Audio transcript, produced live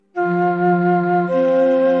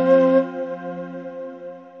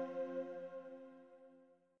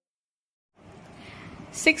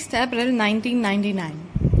6th April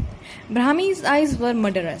 1999. Brahmi's eyes were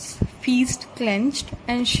murderous, fist clenched,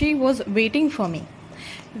 and she was waiting for me.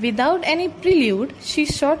 Without any prelude, she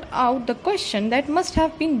shot out the question that must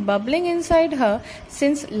have been bubbling inside her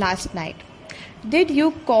since last night. Did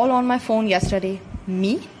you call on my phone yesterday?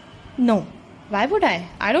 Me? No. Why would I?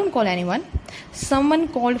 I don't call anyone. Someone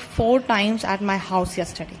called 4 times at my house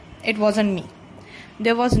yesterday. It wasn't me.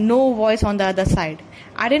 There was no voice on the other side.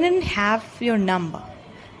 I didn't have your number.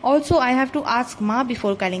 Also, I have to ask Ma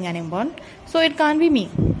before calling anyone, so it can't be me.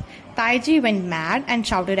 Taiji went mad and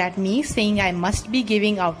shouted at me, saying I must be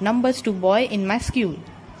giving out numbers to boy in my school.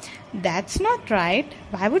 That's not right.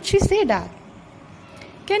 Why would she say that?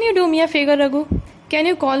 Can you do me a favor, Raghu? Can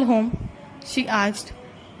you call home? She asked.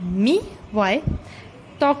 Me? Why?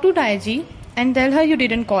 Talk to Taiji and tell her you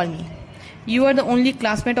didn't call me. You are the only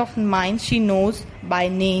classmate of mine she knows by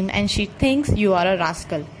name and she thinks you are a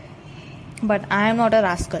rascal. But I am not a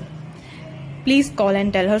rascal. Please call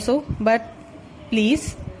and tell her so. But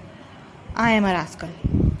please, I am a rascal.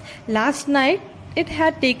 Last night, it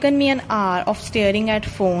had taken me an hour of staring at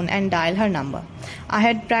phone and dial her number. I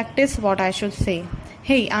had practiced what I should say.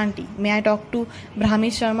 Hey auntie, may I talk to Brahmi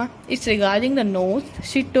Sharma? It's regarding the notes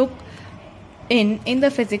she took in the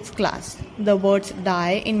physics class. The words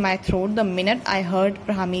die in my throat the minute I heard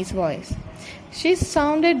Brahmi's voice. She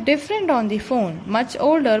sounded different on the phone, much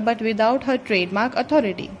older but without her trademark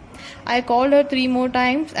authority. I called her 3 more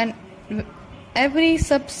times and every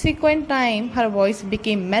subsequent time her voice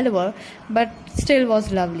became mellower but still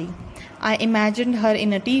was lovely. I imagined her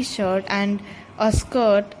in a t-shirt and a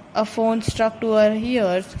skirt, a phone stuck to her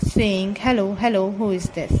ears saying, "Hello, hello, who is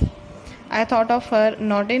this?" I thought of her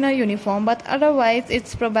not in a uniform, but otherwise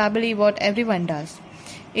it's probably what everyone does.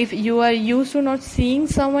 If you are used to not seeing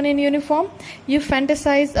someone in uniform, you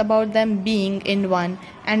fantasize about them being in one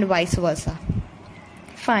and vice versa.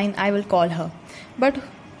 Fine, I will call her. But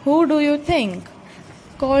who do you think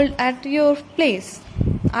called at your place?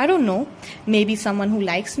 I don't know. Maybe someone who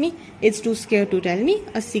likes me, is too scared to tell me,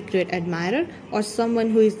 a secret admirer, or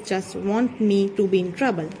someone who is just want me to be in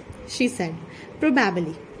trouble. She said.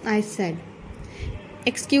 Probably, I said.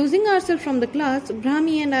 Excusing ourselves from the class,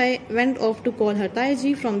 Brahmi and I went off to call her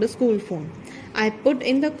Taiji from the school phone. I put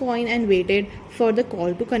in the coin and waited for the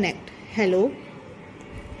call to connect. Hello?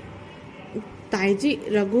 Taiji,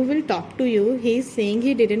 Raghu will talk to you. He is saying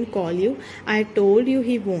he didn't call you. I told you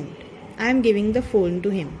he won't. I am giving the phone to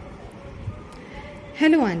him.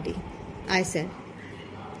 Hello auntie, I said.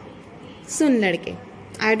 Sun ladke,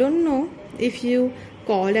 I don't know if you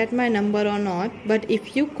called at my number or not, but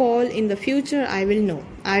if you call in the future, I will know.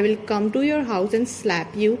 I will come to your house and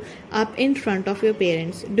slap you up in front of your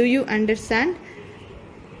parents. Do you understand?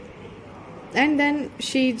 And then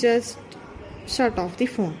she just shut off the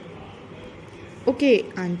phone. Okay,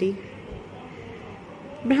 auntie.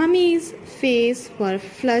 Brahmi's face was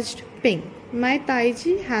flushed pink. My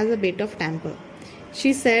Taiji has a bit of temper,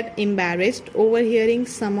 she said, embarrassed, overhearing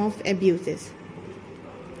some of abuses.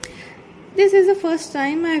 This is the first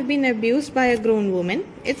time I have been abused by a grown woman.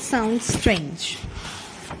 It sounds strange.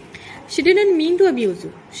 She didn't mean to abuse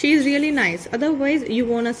you. She is really nice. Otherwise, you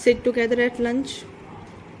wanna sit together at lunch?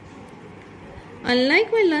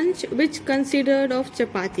 Unlike my lunch, which consisted of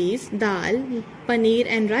chapatis, dal, paneer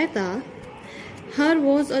and raita, her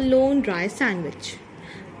was a lone dry sandwich.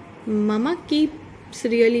 Mama keeps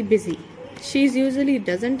really busy. She usually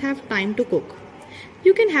doesn't have time to cook.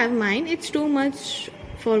 You can have mine. It's too much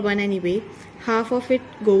for one anyway. Half of it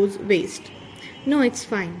goes waste. No, it's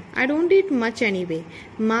fine. I don't eat much anyway.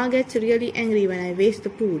 Ma gets really angry when I waste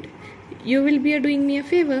the food. You will be doing me a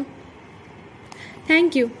favor.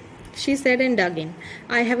 Thank you, she said and dug in.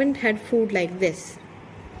 I haven't had food like this.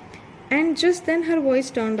 And just then her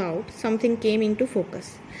voice turned out. Something came into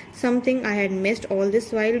focus. Something I had missed all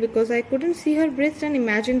this while because I couldn't see her breast and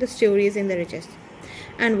imagine the stories in the riches.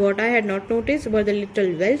 And what I had not noticed were the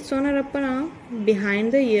little welts on her upper arm,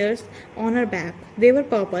 behind the ears, on her back. They were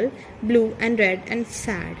purple, blue and red and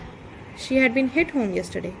sad. She had been hit home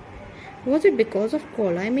yesterday. Was it because of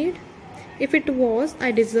call I made? If it was,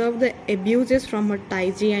 I deserved the abuses from her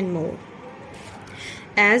Taiji and more.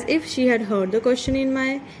 As if she had heard the question in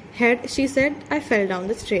my head, she said, I fell down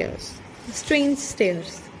the stairs. Strange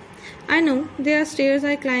stairs. I know, they are stairs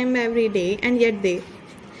I climb every day, and yet they...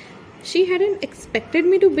 She hadn't expected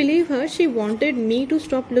me to believe her. She wanted me to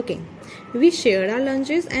stop looking. We shared our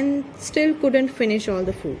lunches and still couldn't finish all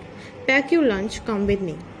the food. Pack your lunch, come with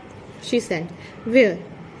me, she said. Where?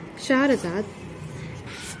 Shahrazad.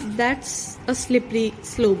 That's a slippery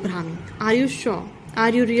slope, Brahmi. Are you sure? Are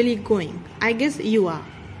you really going? I guess you are.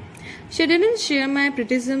 She didn't share my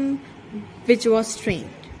criticism which was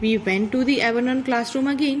strange. We went to the Evernon classroom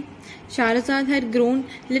again. Shahrazad had grown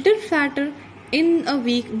little fatter in a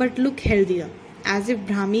week but looked healthier, as if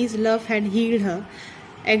Brahmi's love had healed her,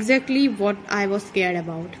 exactly what I was scared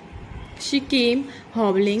about. She came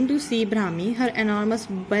hobbling to see Brahmi, her enormous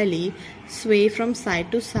belly sway from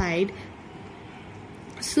side to side.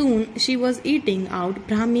 Soon she was eating out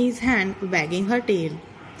Brahmi's hand, wagging her tail.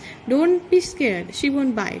 Don't be scared, she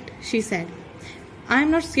won't bite, she said. I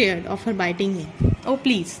am not scared of her biting me. Oh,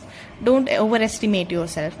 please, don't overestimate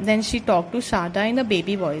yourself. Then she talked to Sharda in a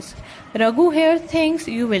baby voice. Raghu here thinks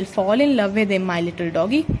you will fall in love with him, my little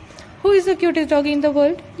doggy. Who is the cutest doggy in the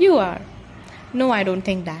world? You are. No, I don't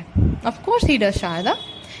think that. Of course he does, Sharda.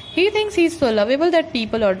 He thinks he is so lovable that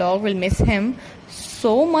people or dog will miss him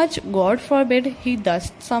so much, God forbid, he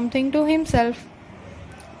does something to himself.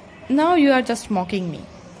 Now you are just mocking me.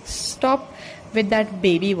 Stop with that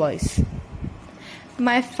baby voice.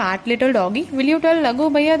 My fat little doggy, will you tell Raghu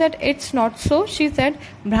Bhaiya that it's not so? She said.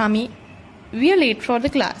 Brahmi, we are late for the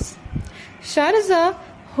class. Shahrazad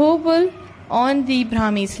hobbled on the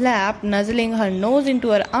Brahmi's lap, nuzzling her nose into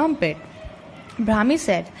her armpit. Brahmi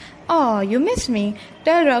said, Oh, you missed me.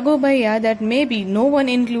 Tell Raghu Bhaiya that maybe no one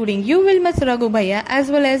including you will miss Raghu Bhaiya as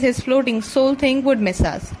well as his floating soul thing would miss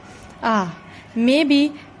us. Ah,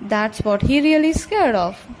 maybe that's what he really scared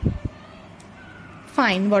of.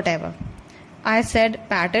 Fine, whatever. I said,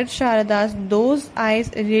 patted Sharada's those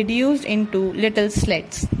eyes reduced into little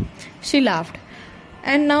slits. She laughed.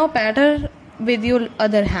 And now pat her with your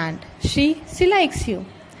other hand. She likes you.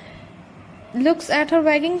 Looks at her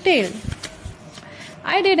wagging tail.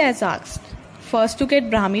 I did as asked. First to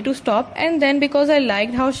get Brahmi to stop, and then because I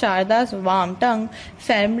liked how Sharada's warm tongue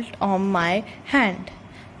felt on my hand.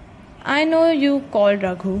 I know you called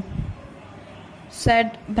Raghu,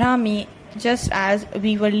 said Brahmi just as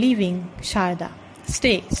we were leaving Sharada.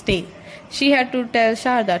 Stay. She had to tell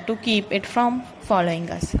Sharada to keep it from following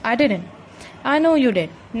us. I didn't. I know you did.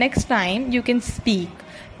 Next time you can speak.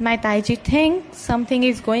 My Taiji thinks something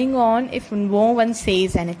is going on if no one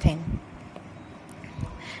says anything.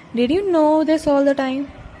 Did you know this all the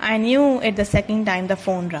time? I knew it the second time the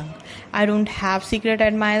phone rang. I don't have secret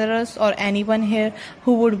admirers or anyone here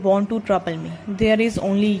who would want to trouble me. There is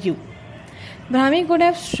only you. Brahmi could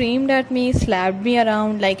have streamed at me, slapped me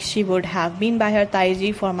around like she would have been by her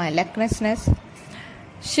Taiji for my recklessness.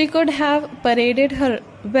 She could have paraded her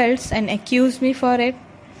welts and accused me for it.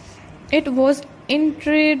 It was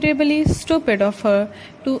incredibly stupid of her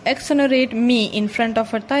to exonerate me in front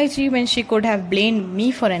of her Taiji when she could have blamed me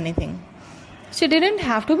for anything. She didn't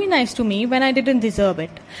have to be nice to me when I didn't deserve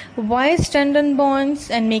it. Why strengthen bonds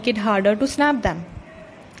and make it harder to snap them?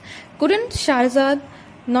 Couldn't Shahrazad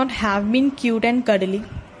not have been cute and cuddly?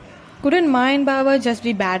 Couldn't Ma and Baba just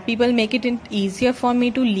be bad people, make it easier for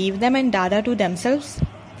me to leave them and Dada to themselves?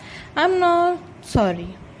 I'm not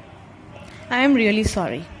sorry. I am really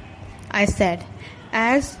sorry, I said,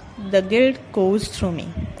 as the guilt coursed through me.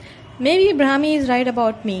 Maybe Brahmi is right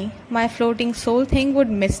about me. My floating soul thing would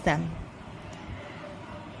miss them.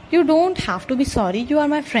 You don't have to be sorry. You are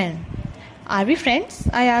my friend. Are we friends?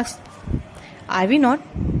 I asked. Are we not?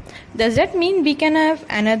 Does that mean we can have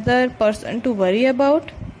another person to worry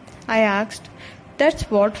about? I asked. That's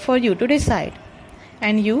what for you to decide.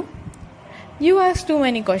 And you? You ask too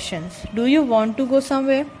many questions. Do you want to go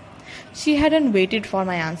somewhere? She hadn't waited for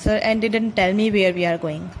my answer and didn't tell me where we are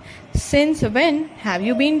going. Since when have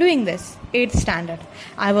you been doing this? 8th standard.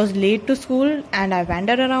 I was late to school and I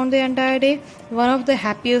wandered around the entire day. One of the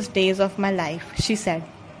happiest days of my life, she said.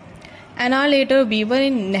 An hour later, we were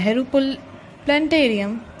in Nehru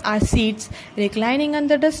Planetarium, our seats reclining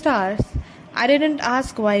under the stars. I didn't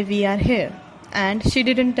ask why we are here, and she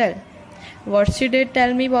didn't tell. What she did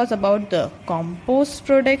tell me was about the compost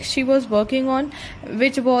project she was working on,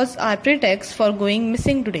 which was our pretext for going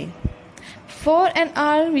missing today. For an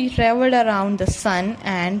hour we travelled around the sun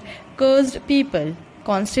and cursed people,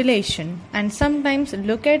 constellation, and sometimes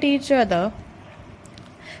looked at each other.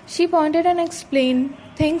 She pointed and explained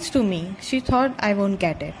things to me. She thought I won't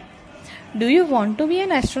get it. Do you want to be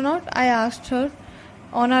an astronaut? I asked her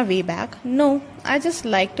on our way back. No, I just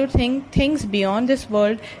like to think things beyond this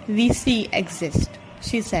world we see exist,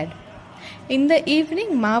 she said. In the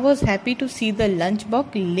evening, Ma was happy to see the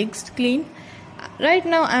lunchbox licked clean. Right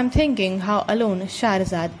now I'm thinking how alone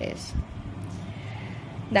Shahrazad is.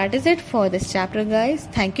 That is it for this chapter, guys.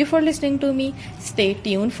 Thank you for listening to me. Stay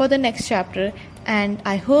tuned for the next chapter and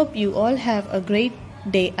I hope you all have a great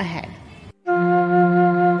day ahead.